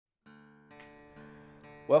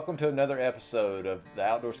Welcome to another episode of the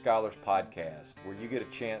Outdoor Scholars Podcast, where you get a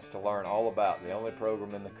chance to learn all about the only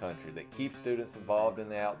program in the country that keeps students involved in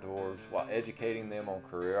the outdoors while educating them on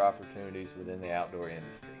career opportunities within the outdoor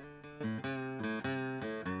industry.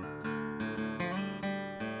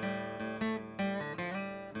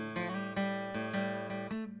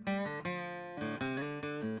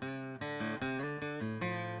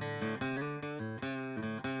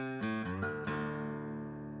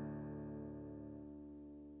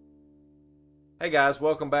 Hey guys,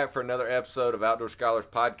 welcome back for another episode of Outdoor Scholars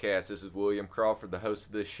Podcast. This is William Crawford, the host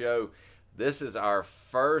of this show. This is our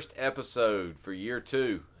first episode for year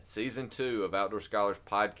 2, season 2 of Outdoor Scholars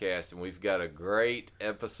Podcast, and we've got a great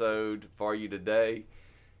episode for you today.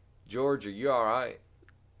 George, are you all right?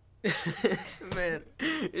 Man,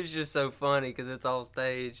 it's just so funny because it's all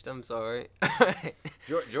staged. I'm sorry.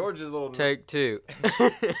 George is a little... Take 2.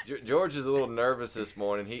 George is a little nervous this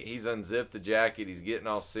morning. He's unzipped the jacket. He's getting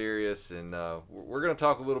all serious, and we're going to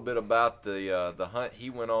talk a little bit about the hunt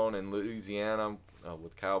he went on in Louisiana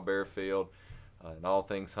with Kyle Bearfield and all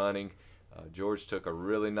things hunting. George took a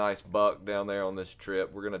really nice buck down there on this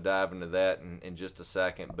trip. We're going to dive into that in just a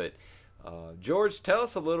second, but George, tell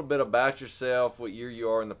us a little bit about yourself, what year you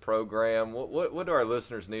are in the program. What do our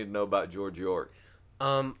listeners need to know about George York?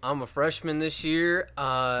 I'm a freshman this year.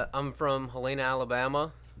 I'm from Helena,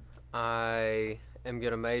 Alabama. I am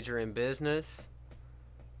going to major in business.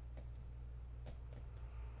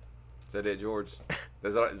 Is that it, George?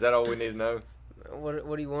 Is that all we need to know?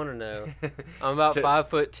 What do you want to know? I'm about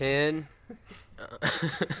 5'10",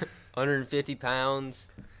 150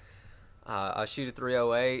 pounds. I shoot a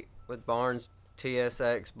 .308 with Barnes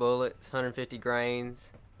TSX bullets, 150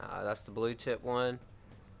 grains. That's the blue tip one.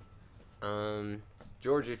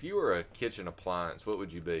 George, if you were a kitchen appliance, what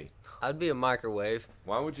would you be? I'd be a microwave.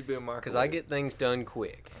 Why would you be a microwave? Because I get things done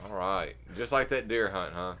quick. All right. Just like that deer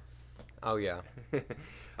hunt, huh? Oh, yeah.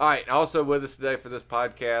 All right. Also with us today for this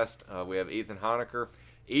podcast, we have Ethan Honaker.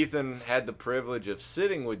 Ethan had the privilege of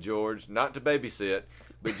sitting with George, not to babysit,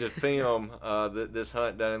 but just film this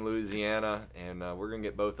hunt down in Louisiana, and we're going to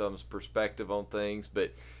get both of them's perspective on things.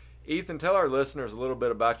 But Ethan, tell our listeners a little bit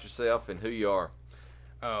about yourself and who you are.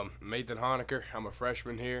 I'm Ethan Honaker. I'm a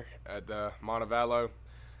freshman here at Montevallo,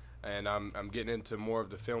 and I'm getting into more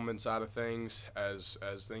of the filming side of things. As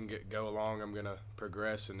things go along, I'm going to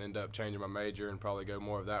progress and end up changing my major and probably go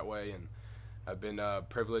more of that way. And I've been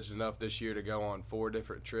privileged enough this year to go on 4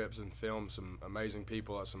 different trips and film some amazing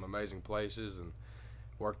people at some amazing places, and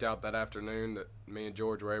worked out that afternoon that me and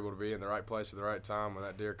George were able to be in the right place at the right time when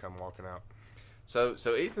that deer come walking out. So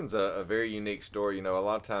Ethan's a very unique story. You know, a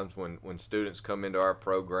lot of times when students come into our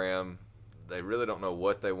program, they really don't know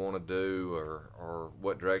what they want to do or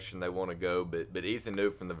what direction they want to go. But Ethan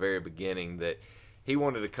knew from the very beginning that he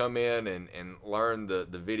wanted to come in and learn the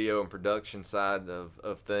video and production side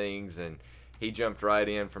of things, and he jumped right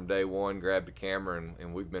in from day one, grabbed a camera,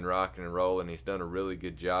 and we've been rocking and rolling. He's done a really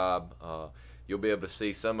good job. You'll be able to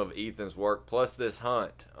see some of Ethan's work, plus this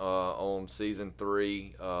hunt, on Season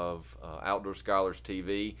 3 of Outdoor Scholars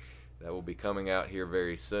TV. That will be coming out here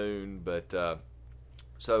very soon. But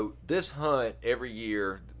so this hunt, every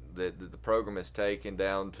year, the program is taken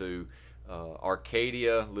down to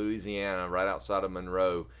Arcadia, Louisiana, right outside of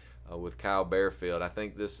Monroe, with Kyle Bearfield. I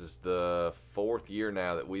think this is the 4th year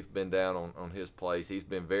now that we've been down on his place. He's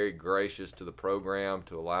been very gracious to the program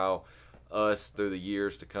to allow us through the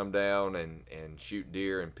years to come down and shoot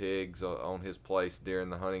deer and pigs on his place during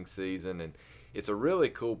the hunting season. And it's a really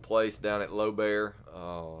cool place down at Low Bear,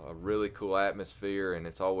 a really cool atmosphere, and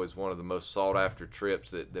it's always one of the most sought after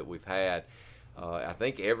trips that we've had. I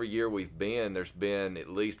think every year we've been, there's been at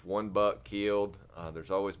least 1 buck killed.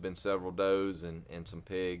 There's always been several does and some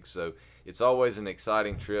pigs. So it's always an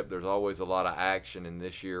exciting trip. There's always a lot of action, and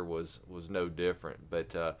this year was no different.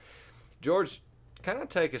 But George, kind of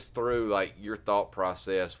take us through like your thought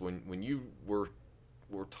process when you were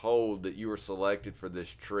told that you were selected for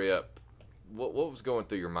this trip. What was going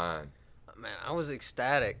through your mind? Man, I was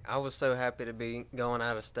ecstatic. I was so happy to be going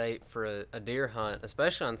out of state for a deer hunt,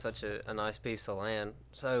 especially on such a nice piece of land.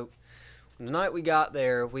 So the night we got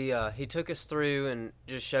there, he took us through and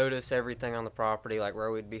just showed us everything on the property, like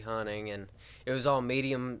where we'd be hunting, and it was all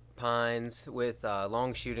medium pines with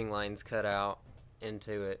long shooting lanes cut out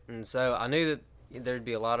into it. And so I knew that there'd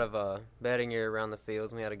be a lot of bedding area around the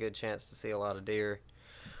fields, and we had a good chance to see a lot of deer.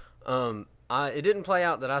 It didn't play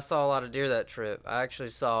out that I saw a lot of deer that trip. I actually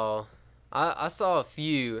saw a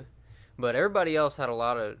few, but everybody else had a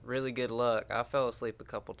lot of really good luck. I fell asleep a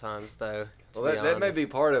couple times, though. Well, that may be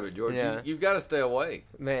part of it, George. Yeah. You've got to stay awake.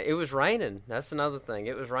 Man, it was raining. That's another thing.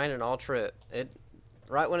 It was raining all trip.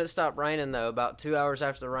 right when it stopped raining, though, about 2 hours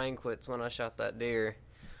after the rain quits, when I shot that deer.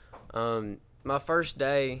 My first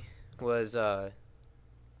day was let's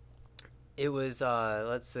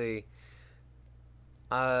see.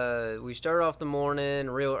 We started off the morning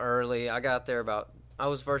real early. I got there I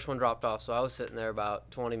was the first one dropped off, so I was sitting there about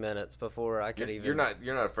 20 minutes before I could even. You're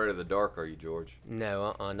not afraid of the dark, are you, George?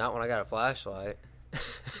 No, not when I got a flashlight.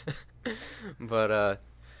 But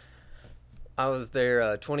I was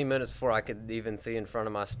there 20 minutes before I could even see in front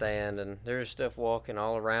of my stand, and there's stuff walking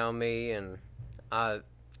all around me, and I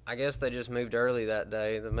guess they just moved early that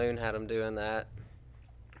day. The moon had them doing that.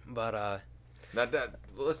 But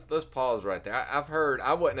let's pause right there. I've heard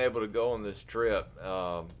I wasn't able to go on this trip,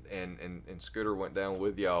 and Scooter went down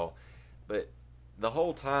with y'all, but the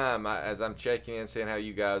whole time as I'm checking in, seeing how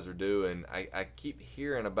you guys are doing, I keep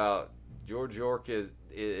hearing about George York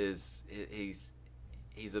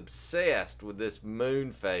he's obsessed with this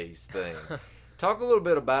moon phase thing. Talk a little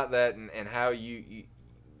bit about that and how you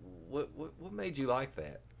what made you like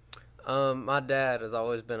that? My dad has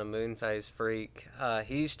always been a moon phase freak.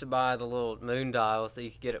 He used to buy the little moon dials that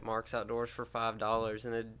you could get at Mark's Outdoors for $5,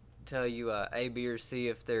 and it'd tell you A, B, or C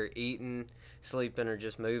if they're eating, sleeping, or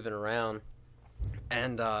just moving around.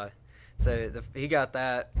 And he got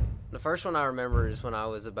that. The first one I remember is when I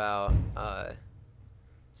was about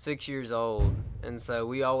 6 years old, and so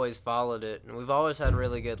we always followed it, and we've always had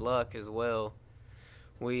really good luck as well.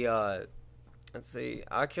 We let's see,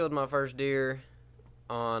 I killed my first deer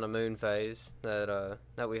on a moon phase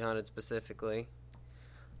that we hunted specifically.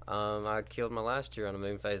 I killed my last deer on a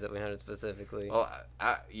moon phase that we hunted specifically. Well,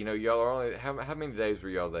 y'all are only how many days were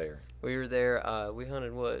y'all there? We were there. We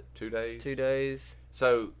hunted what? 2 days. 2 days.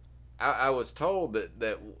 So, I was told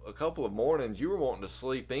that a couple of mornings you were wanting to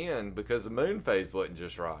sleep in because the moon phase wasn't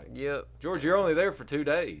just right. Yep. George, you're only there for 2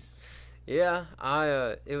 days. Yeah,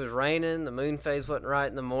 it was raining. The moon phase wasn't right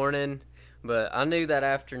in the morning, but I knew that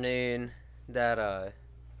afternoon that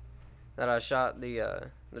I shot the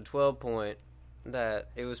 12 point that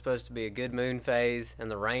it was supposed to be a good moon phase, and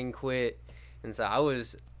the rain quit, and so I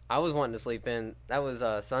was wanting to sleep in. That was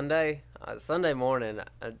Sunday morning.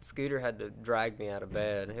 Scooter had to drag me out of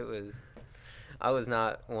bed. I was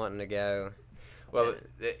not wanting to go. Well,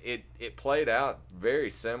 it played out very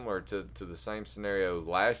similar to the same scenario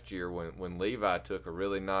last year when Levi took a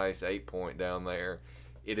really nice 8 point down there.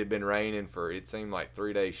 It had been raining for, it seemed like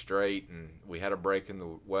 3 days straight, and we had a break in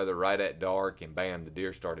the weather right at dark, and bam, the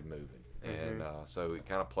deer started moving. Mm-hmm. And so it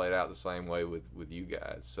kind of played out the same way with you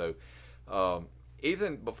guys. So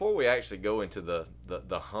Ethan, before we actually go into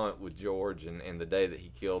the hunt with George and the day that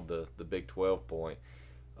he killed the big 12 point,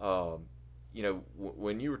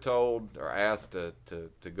 when you were told or asked to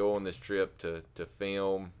go on this trip to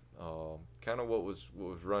film, kind of what was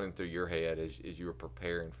running through your head as you were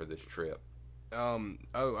preparing for this trip?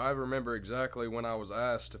 I remember exactly when I was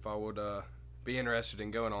asked if I would be interested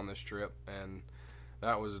in going on this trip, and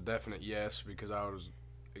that was a definite yes, because I was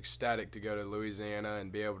ecstatic to go to Louisiana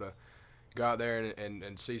and be able to go out there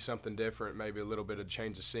and see something different, maybe a little bit of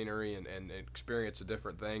change of scenery and experience a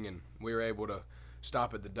different thing. And we were able to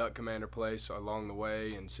stop at the Duck Commander place along the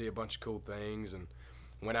way and see a bunch of cool things, and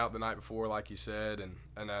went out the night before, like you said,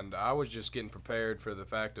 and I was just getting prepared for the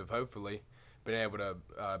fact of hopefully being able to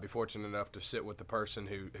be fortunate enough to sit with the person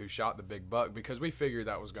who shot the big buck, because we figured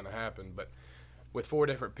that was going to happen. But with 4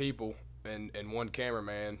 different people and one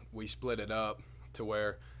cameraman, we split it up to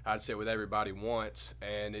where I'd sit with everybody once,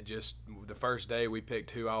 and it just, the first day we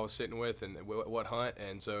picked who I was sitting with and what hunt,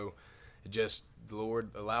 and so it just, the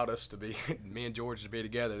Lord allowed us to be, me and George to be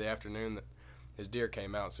together the afternoon that his deer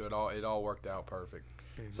came out, so it all worked out perfect.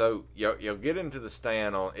 So you'll get into the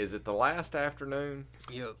stand on, is it the last afternoon?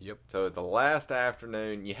 Yep. So at the last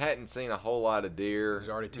afternoon, you hadn't seen a whole lot of deer. There's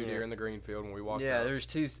already 2 deer in the green field when we walked out. Yeah, there's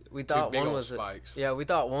 2. We thought one was spikes. We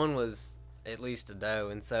thought one was at least a doe,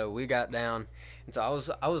 and so we got down, and so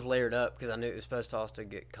I was layered up because I knew it was supposed to also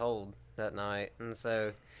get cold that night, and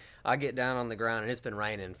so I get down on the ground, and it's been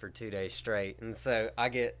raining for 2 days straight, and so I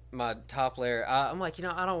get my top layer. I'm like,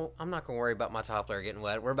 I'm not gonna worry about my top layer getting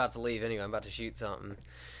wet. We're about to leave anyway. I'm about to shoot something,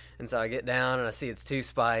 and so I get down and I see it's 2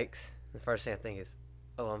 spikes. The first thing I think is,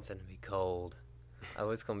 oh, I'm finna be cold. Oh,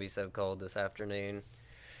 it's gonna be so cold this afternoon,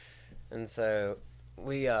 and so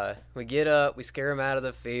we get up, we scare them out of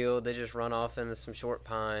the field. They just run off into some short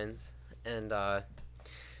pines, and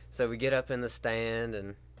so we get up in the stand,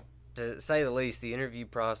 and to say the least, the interview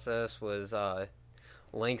process was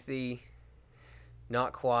lengthy,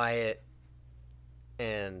 not quiet,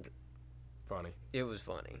 and funny. It was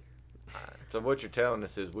funny. So what you're telling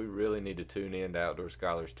us is we really need to tune in to Outdoor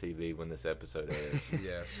Scholars TV when this episode airs.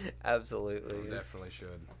 Yes, Absolutely. we definitely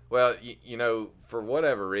should. Well, you know, for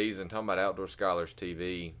whatever reason, talking about Outdoor Scholars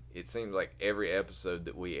TV, it seems like every episode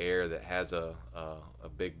that we air that has a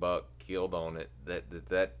big buck killed on it,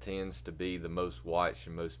 that tends to be the most watched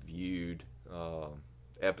and most viewed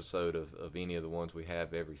episode of any of the ones we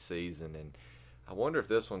have every season. And I wonder if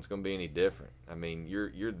this one's going to be any different. I mean,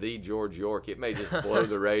 you're the George York. It may just blow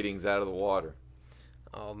the ratings out of the water.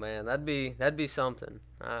 Oh man, that'd be something.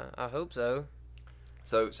 I hope so.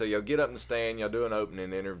 So y'all get up in the stand, y'all do an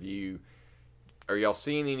opening interview. Are y'all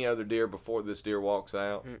seeing any other deer before this deer walks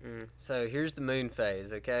out? Mm-mm. So here's the moon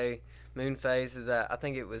phase, okay? Moon phase is at, I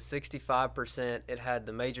think it was 65%. It had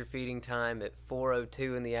the major feeding time at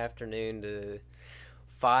 4:02 in the afternoon to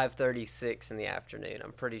 5:36 in the afternoon.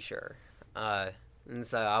 I'm pretty sure. And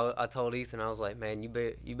so I told Ethan, I was like, man, you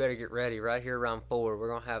better get ready right here around 4. We're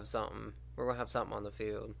gonna have something. We're gonna have something on the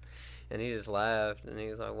field. And he just laughed and he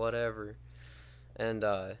was like, whatever. And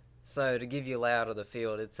so to give you a layout of the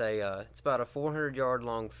field, it's about a 400-yard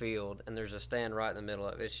long field, and there's a stand right in the middle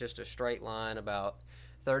of it. It's just a straight line about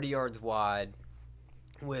 30 yards wide,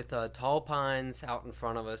 with tall pines out in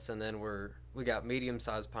front of us, and then we got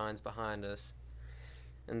medium-sized pines behind us.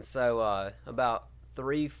 And so about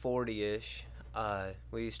 3:40ish,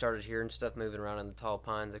 we started hearing stuff moving around in the tall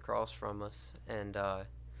pines across from us, and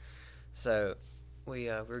so we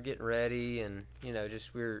were getting ready, and we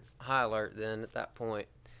were high alert then at that point.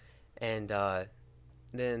 And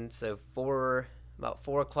then so about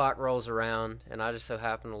 4 o'clock rolls around, and I just so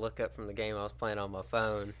happened to look up from the game I was playing on my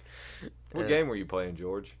phone. What game were you playing,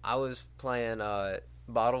 George? I was playing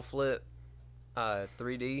Bottle Flip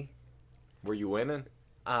 3D. Were you winning?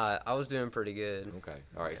 I was doing pretty good. Okay.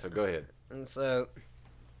 All right. So go ahead. And so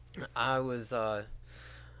I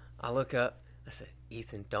look up. I said,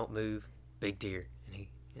 Ethan, don't move. Big deer. And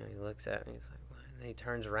he looks at me. He's like, what? And then he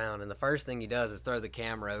turns around, and the first thing he does is throw the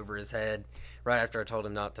camera over his head right after I told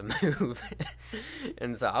him not to move.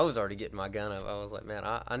 And so I was already getting my gun up. I was like, man,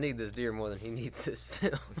 I need this deer more than he needs this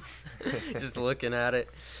film. Just looking at it.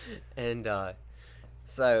 And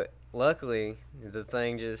so luckily, the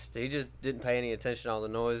thing he just didn't pay any attention to all the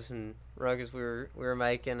noise and ruckus we were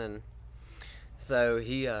making, and so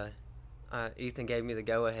Ethan gave me the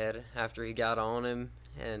go ahead after he got on him,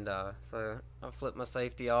 and so I flipped my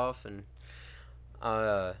safety off, and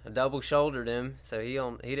I double shouldered him, so he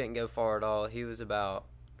didn't go far at all. He was about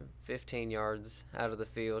 15 yards out of the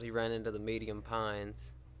field. He ran into the medium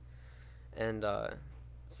pines, and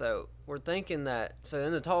so we're thinking that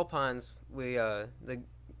in the tall pines, the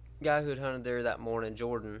guy who had hunted there that morning,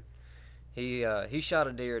 Jordan, he shot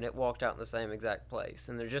a deer and it walked out in the same exact place,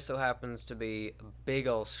 and there just so happens to be a big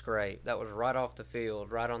old scrape that was right off the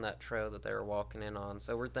field, right on that trail that they were walking in on.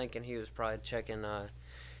 So we're thinking he was probably checking the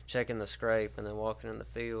scrape and then walking in the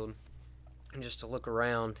field, and just to look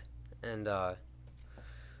around. And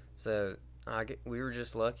so we were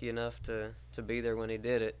just lucky enough to be there when he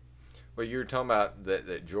did it. Well, you were talking about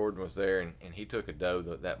that Jordan was there, and he took a doe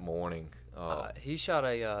that morning. He shot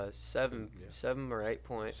a 7 or 8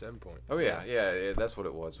 point. 7 point. Oh yeah, that's what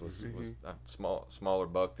it was a smaller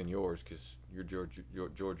buck than yours, because you're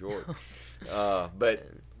George York. But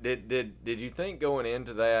did you think going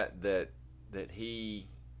into that he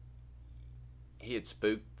had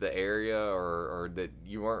spooked the area, or that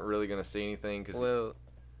you weren't really going to see anything? Well,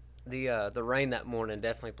 the rain that morning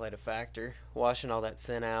definitely played a factor, washing all that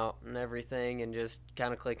scent out and everything, and just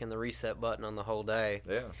kind of clicking the reset button on the whole day.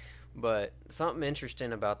 Yeah. But something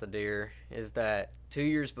interesting about the deer is that 2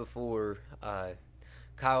 years before,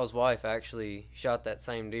 Kyle's wife actually shot that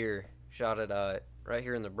same deer. Shot it right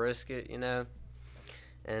here in the brisket, and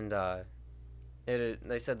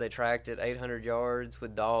they said they tracked it 800 yards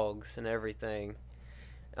with dogs and everything.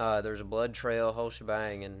 There's a blood trail, whole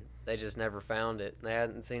shebang, and they just never found it. They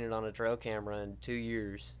hadn't seen it on a trail camera in 2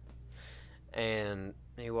 years. And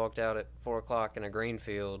he walked out at 4 o'clock in a green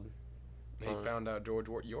field. He found out George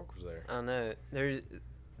York was there. I know.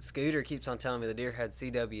 Scooter keeps on telling me the deer had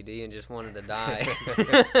CWD and just wanted to die.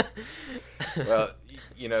 Well,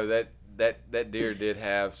 that deer did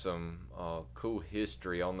have some cool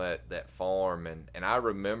history on that farm, and I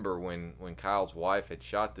remember when Kyle's wife had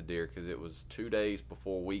shot the deer, because it was 2 days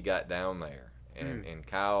before we got down there, and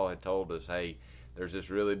Kyle had told us, hey, there's this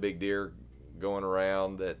really big deer going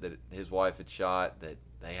around that his wife had shot that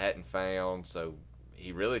they hadn't found, so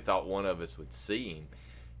he really thought one of us would see him,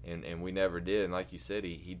 and we never did. And like you said,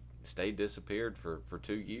 he stayed disappeared for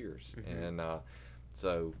 2 years. Mm-hmm. And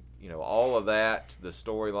so all of that, the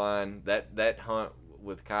storyline, that hunt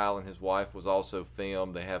with Kyle and his wife was also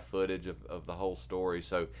filmed. They have footage of the whole story.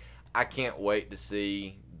 So I can't wait to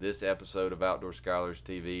see this episode of Outdoor Scholars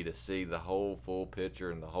TV, to see the whole full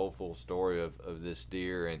picture and the whole full story of this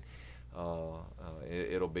deer, and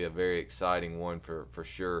it'll be a very exciting one for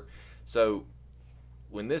sure. So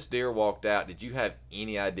when this deer walked out, did you have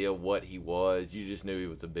any idea what he was? You just knew he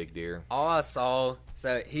was a big deer? All I saw,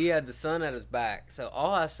 so he had the sun at his back, so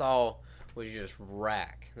all I saw was just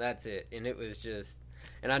rack. That's it. And it was just,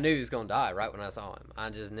 and I knew he was going to die right when I saw him. I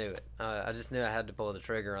just knew it. I just knew I had to pull the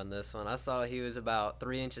trigger on this one. I saw he was about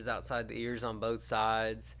 3 inches outside the ears on both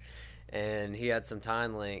sides, and he had some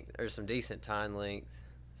tine length, or some decent tine length.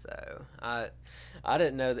 So I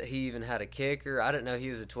didn't know that he even had a kicker. I didn't know he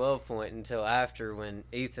was a 12-point until after, when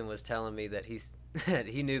Ethan was telling me that that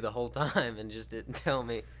he knew the whole time and just didn't tell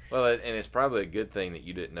me. Well, and it's probably a good thing that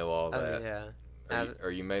you didn't know all that. Oh, yeah.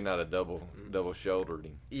 Or you may not have double shouldered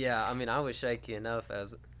him. Yeah, I mean, I was shaky enough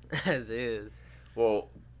as is. Well,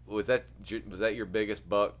 was that your biggest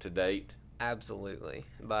buck to date? Absolutely,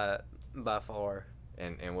 by far.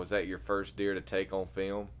 And was that your first deer to take on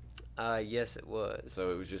film? Yes, it was.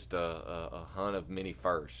 So it was just a hunt of many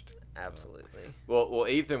firsts. Absolutely. Well,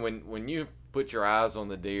 Ethan, when you put your eyes on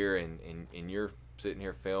the deer and you're sitting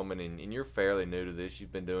here filming, and you're fairly new to this,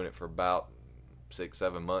 you've been doing it for about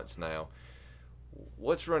 6-7 months now.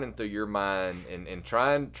 What's running through your mind and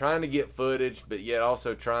trying to get footage, but yet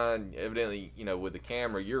also trying, evidently, with the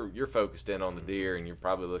camera, you're focused in on the deer, and you're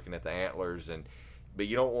probably looking at the antlers, but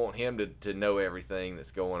you don't want him to know everything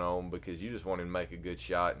that's going on, because you just want him to make a good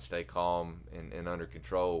shot and stay calm and under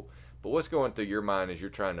control. But what's going through your mind as you're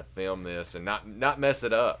trying to film this and not mess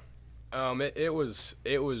it up? It was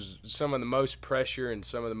some of the most pressure and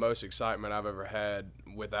some of the most excitement I've ever had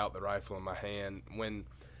without the rifle in my hand. When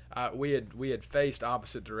we had faced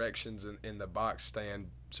opposite directions in the box stand,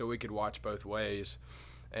 so we could watch both ways.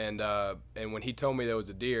 And when he told me there was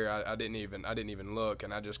a deer, I didn't even look,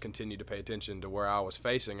 and I just continued to pay attention to where I was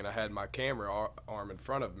facing, and I had my camera arm in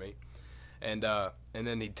front of me. And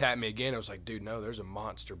then he tapped me again. I was like, dude, no, there's a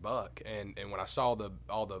monster buck. And when I saw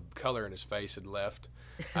all the color in his face had left,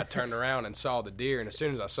 I turned around and saw the deer. And as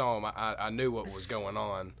soon as I saw him, I knew what was going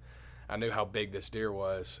on. I knew how big this deer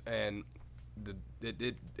was. And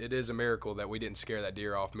it is a miracle that we didn't scare that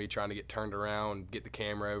deer off, me trying to get turned around, get the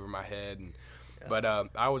camera over my head. But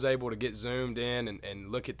I was able to get zoomed in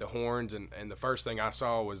and look at the horns. And the first thing I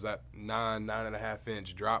saw was that 9.5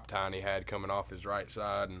 inch drop tine he had coming off his right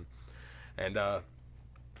side. And I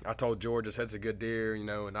told George, I said, it's a good deer,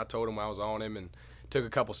 and I told him I was on him, and took a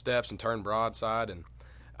couple steps and turned broadside. And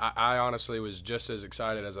I honestly was just as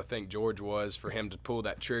excited as I think George was for him to pull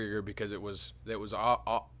that trigger, because it was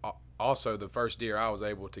also the first deer I was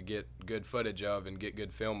able to get good footage of and get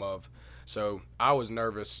good film of. So I was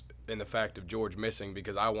nervous in the fact of George missing,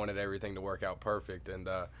 because I wanted everything to work out perfect. And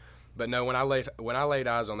but no, when I laid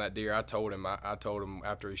eyes on that deer, I told him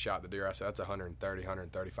after he shot the deer, I said, that's a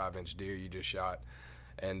 135 inch deer you just shot.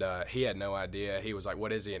 And he had no idea. He was like,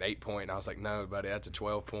 what is he, an 8-point? And I was like, no, buddy, that's a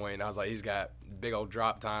 12-point. And I was like, he's got big old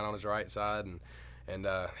drop tine on his right side. And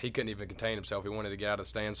he couldn't even contain himself. He wanted to get out of the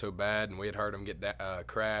stand so bad, and we had heard him get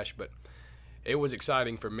crash. But it was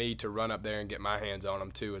exciting for me to run up there and get my hands on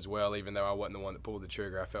him too as well. Even though I wasn't the one that pulled the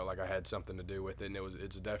trigger, I felt like I had something to do with it, and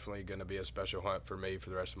it's definitely going to be a special hunt for me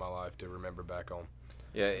for the rest of my life to remember back on.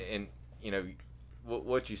 Yeah, and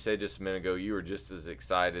what you said just a minute ago, you were just as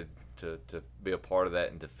excited to be a part of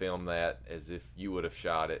that and to film that as if you would have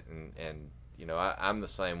shot it, and I'm the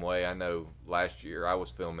same way. I know last year I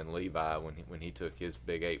was filming Levi when he took his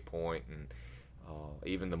big 8-point, and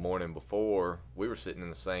even the morning before, we were sitting in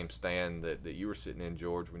the same stand that you were sitting in,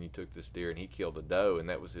 George, when you took this deer, and he killed a doe, and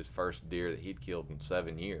that was his first deer that he'd killed in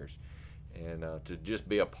 7 years. And to just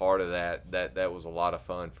be a part of that was a lot of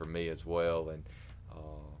fun for me as well. And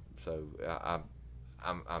so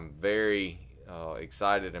I'm very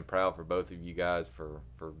excited and proud for both of you guys for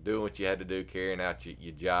doing what you had to do, carrying out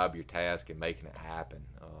your job, your task, and making it happen,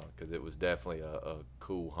 because it was definitely a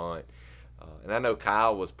cool hunt. And I know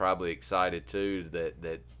Kyle was probably excited too,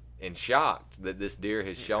 that and shocked that this deer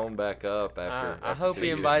has shown back up after. I hope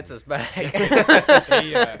he invites us back.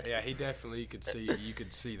 He definitely, you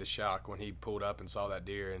could see the shock when he pulled up and saw that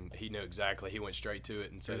deer, and he knew exactly. He went straight to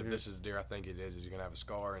it and said, if this is the deer I think it is, he's gonna have a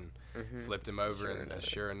scar, and flipped him over,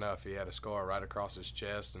 sure enough, he had a scar right across his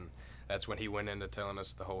chest. And that's when he went into telling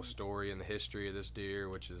us the whole story and the history of this deer,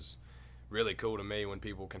 which is really cool to me when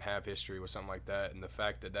people can have history with something like that. And the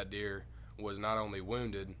fact that deer was not only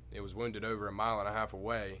wounded, it was wounded over 1.5 miles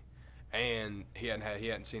away, and he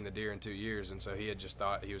hadn't seen the deer in 2 years, and so he had just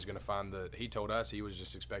thought he was going to find he told us he was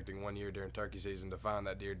just expecting 1 year during turkey season to find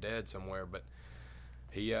that deer dead somewhere, but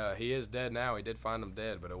He is dead now. He did find him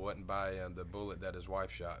dead, but it wasn't by the bullet that his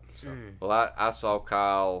wife shot. So. Well, I saw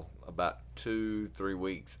Kyle about 2-3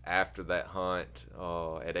 weeks after that hunt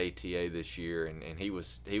at ATA this year, and he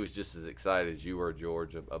was just as excited as you were,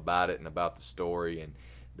 George, about it and about the story, and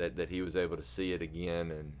that he was able to see it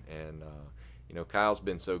again. And you know, Kyle's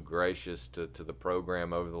been so gracious to the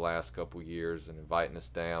program over the last couple of years and inviting us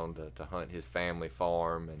down to hunt his family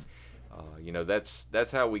farm. And you know,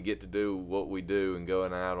 that's how we get to do what we do and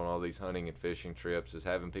going out on all these hunting and fishing trips, is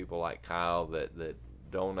having people like Kyle that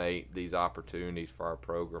donate these opportunities for our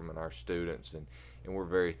program and our students, and we're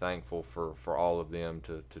very thankful for all of them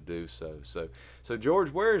to do so. So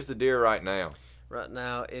George, where is the deer right now? Right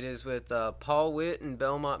now, it is with Paul Witt in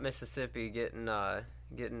Belmont, Mississippi,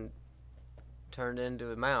 getting turned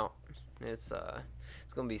into a mount. It's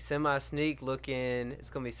gonna be semi-sneak looking. It's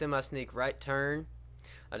gonna be semi-sneak right turn.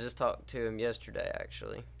 I just talked to him yesterday,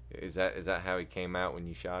 actually. Is that how he came out when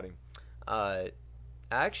you shot him?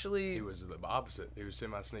 Actually, He was the opposite. He was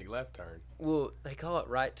semi-sneak left turn. well, they call it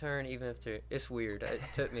right turn, even if it's weird. It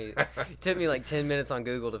took me like 10 minutes on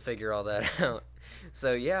Google to figure all that out.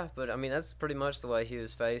 So yeah, but I mean that's pretty much the way he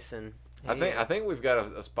was facing. I think we've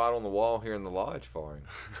got a spot on the wall here in the lodge for him.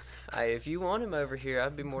 Hey, if you want him over here,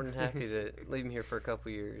 I'd be more than happy to leave him here for a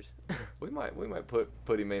couple years. We might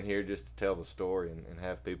put him in here just to tell the story and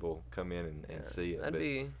have people come in and see it. That'd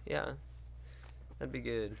be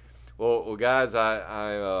good. Well, guys,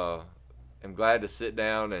 I am glad to sit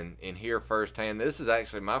down and hear firsthand. This is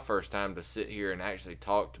actually my first time to sit here and actually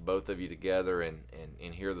talk to both of you together and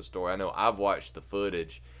hear the story. I know I've watched the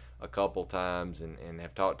footage a couple times and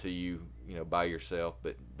have talked to you, you know, by yourself,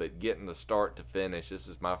 but getting the start to finish, this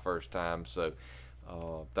is my first time. So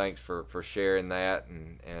thanks for sharing that,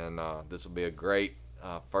 and this will be a great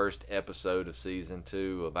first episode of season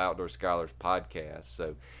 2 of Outdoor Scholars podcast.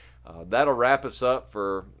 So that'll wrap us up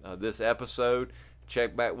for this episode.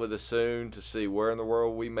 Check back with us soon to see where in the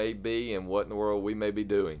world we may be and what in the world we may be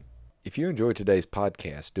doing. If you enjoyed today's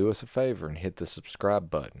podcast, do us a favor and hit the subscribe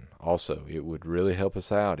button. Also, it would really help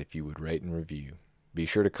us out if you would rate and review. Be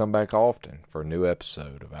sure to come back often for a new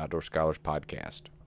episode of Outdoor Scholars Podcast.